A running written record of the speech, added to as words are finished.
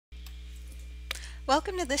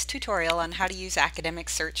Welcome to this tutorial on how to use Academic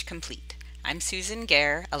Search Complete. I'm Susan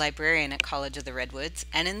Gare, a librarian at College of the Redwoods,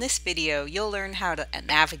 and in this video you'll learn how to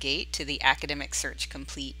navigate to the Academic Search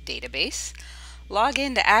Complete database, log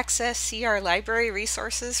in to access CR library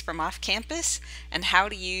resources from off-campus, and how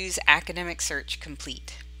to use Academic Search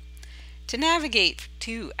Complete. To navigate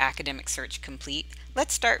to Academic Search Complete,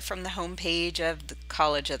 let's start from the home page of the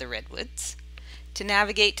College of the Redwoods. To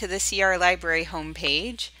navigate to the CR Library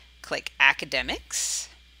homepage, click Academics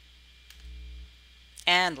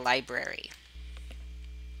and Library.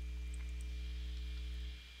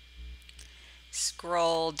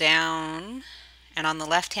 Scroll down, and on the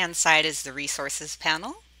left-hand side is the Resources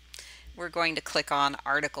panel. We're going to click on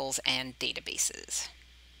Articles and Databases.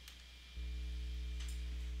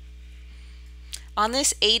 On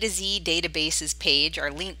this A to Z databases page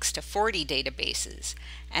are links to 40 databases,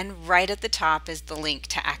 and right at the top is the link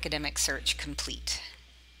to Academic Search Complete.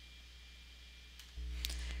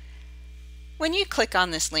 When you click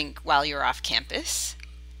on this link while you're off campus,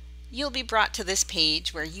 you'll be brought to this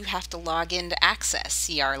page where you have to log in to access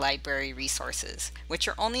CR library resources, which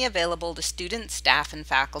are only available to students, staff, and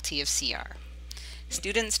faculty of CR.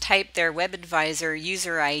 Students type their WebAdvisor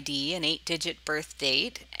user ID and 8-digit birth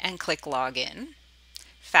date and click Login.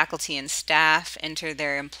 Faculty and staff enter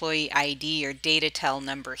their employee ID or DataTel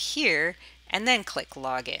number here and then click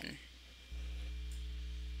Login.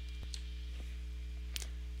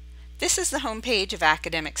 This is the home page of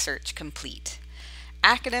Academic Search Complete.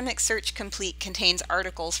 Academic Search Complete contains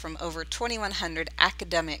articles from over 2,100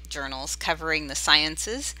 academic journals covering the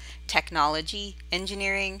sciences, technology,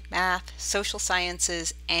 engineering, math, social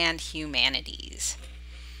sciences, and humanities.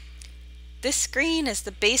 This screen is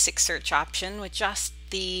the basic search option with just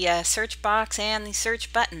the search box and the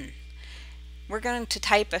search button. We're going to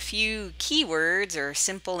type a few keywords or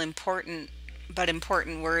simple important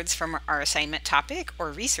words from our assignment topic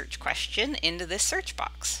or research question into this search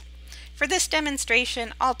box. For this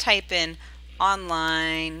demonstration, I'll type in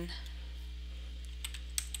online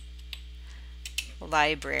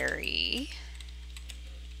library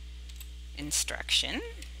instruction,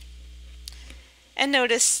 and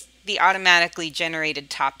notice the automatically generated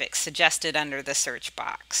topic suggested under the search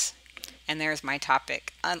box. And there's my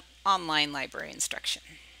topic, online library instruction.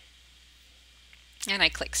 And I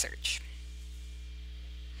click search.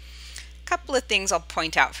 A couple of things I'll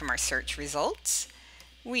point out from our search results.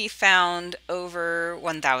 We found over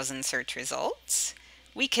 1,000 search results.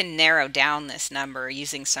 We can narrow down this number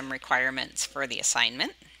using some requirements for the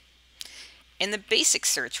assignment. In the basic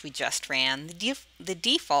search we just ran, the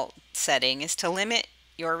default setting is to limit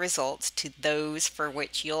your results to those for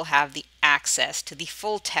which you'll have the access to the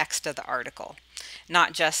full text of the article,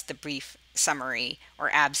 not just the brief summary or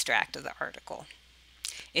abstract of the article.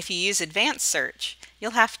 If you use advanced search,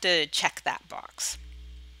 you'll have to check that box.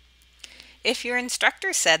 If your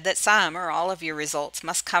instructor said that some or all of your results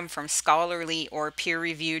must come from scholarly or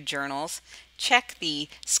peer-reviewed journals, check the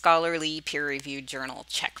Scholarly Peer-Reviewed Journal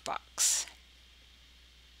checkbox.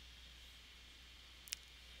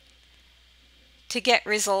 To get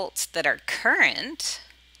results that are current,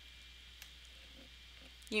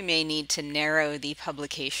 you may need to narrow the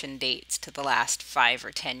publication dates to the last 5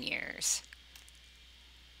 or 10 years.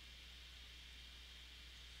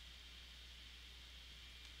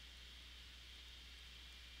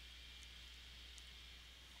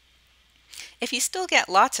 If you still get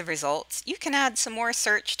lots of results, you can add some more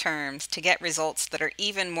search terms to get results that are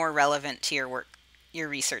even more relevant to your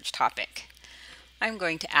research topic. I'm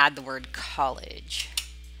going to add the word college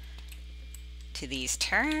to these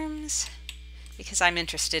terms because I'm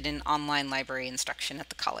interested in online library instruction at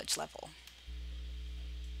the college level.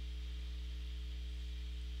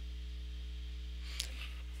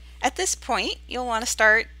 At this point, you'll want to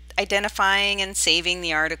start identifying and saving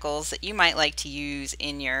the articles that you might like to use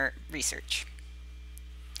in your research.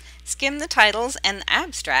 Skim the titles and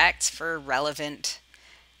abstracts for relevant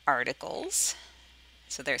articles.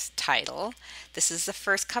 So there's title. This is the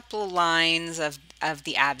first couple of lines of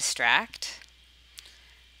the abstract.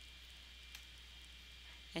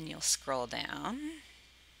 And you'll scroll down.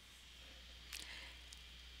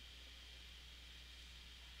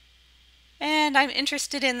 And I'm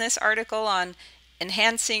interested in this article on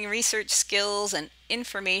enhancing research skills and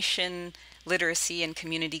information literacy in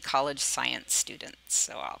community college science students.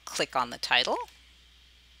 So I'll click on the title.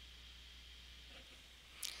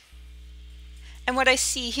 And what I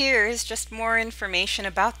see here is just more information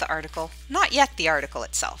about the article, not yet the article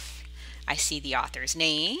itself. I see the author's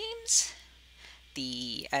names,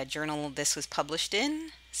 the journal this was published in,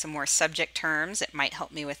 some more subject terms that might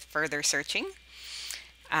help me with further searching.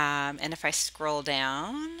 And if I scroll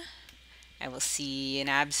down, I will see an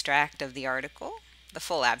abstract of the article, the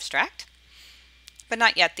full abstract, but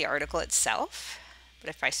not yet the article itself. But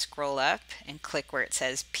if I scroll up and click where it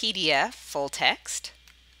says PDF full text,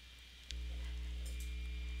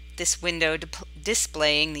 this window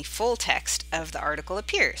displaying the full text of the article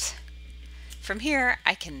appears. From here,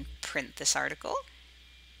 I can print this article.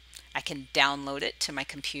 I can download it to my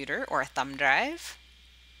computer or a thumb drive.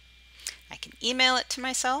 I can email it to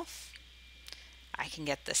myself. I can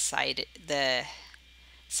get the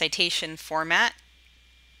citation format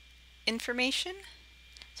information.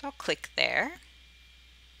 So I'll click there.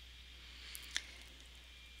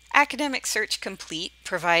 Academic Search Complete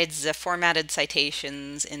provides the formatted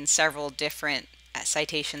citations in several different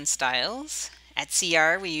citation styles. At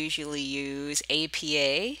CR, we usually use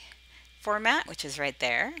APA format, which is right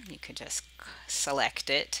there. You could just select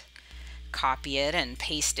it, copy it, and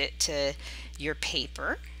paste it to your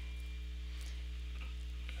paper.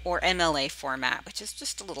 Or MLA format, which is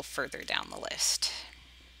just a little further down the list.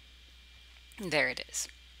 There it is.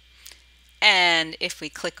 And if we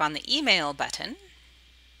click on the email button,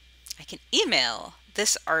 I can email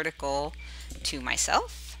this article to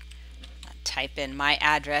myself. I'll type in my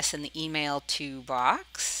address in the email to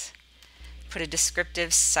box, put a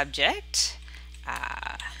descriptive subject,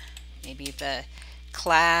 maybe the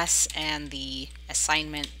class and the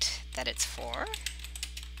assignment that it's for,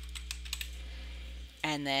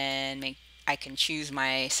 and then I can choose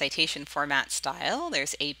my citation format style.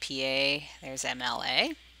 There's APA, there's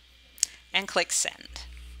MLA, and click send.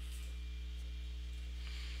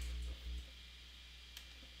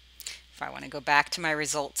 If I want to go back to my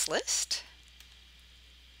results list,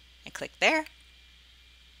 I click there.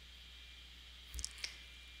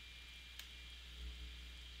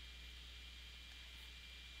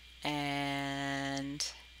 And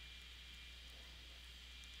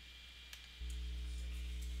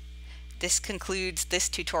this concludes this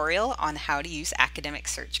tutorial on how to use Academic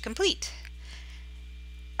Search Complete.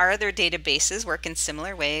 Our other databases work in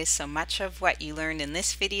similar ways, so much of what you learned in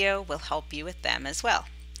this video will help you with them as well.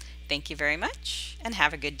 Thank you very much, and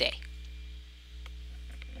have a good day.